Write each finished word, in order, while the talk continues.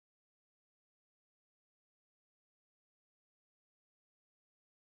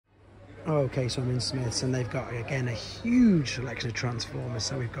Okay, so I'm in Smyths, and they've got, again, a huge selection of Transformers.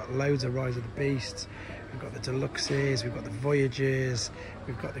 So we've got loads of Rise of the Beasts, we've got the Deluxes, we've got the Voyagers,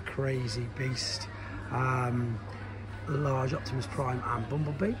 we've got the Crazy Beast, large Optimus Prime and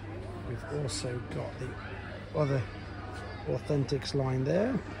Bumblebee. We've also got the other Authentics line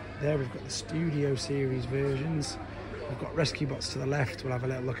there. There we've got the Studio Series versions. We've got Rescue Bots to the left, we'll have a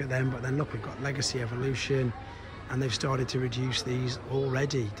little look at them, but then look, we've got Legacy Evolution, and they've started to reduce these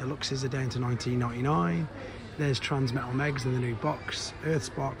already. Deluxes are down to $19.99. There's Transmetal Megs in the new box,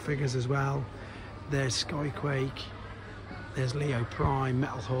 Earthspark figures as well. There's Skyquake, there's Leo Prime,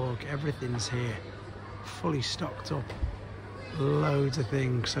 Metal Hawk, everything's here, fully stocked up, loads of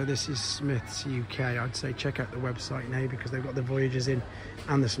things. So this is Smyths UK. I'd say check out the website now because they've got the Voyagers in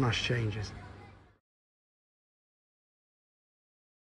and the Smash Changes.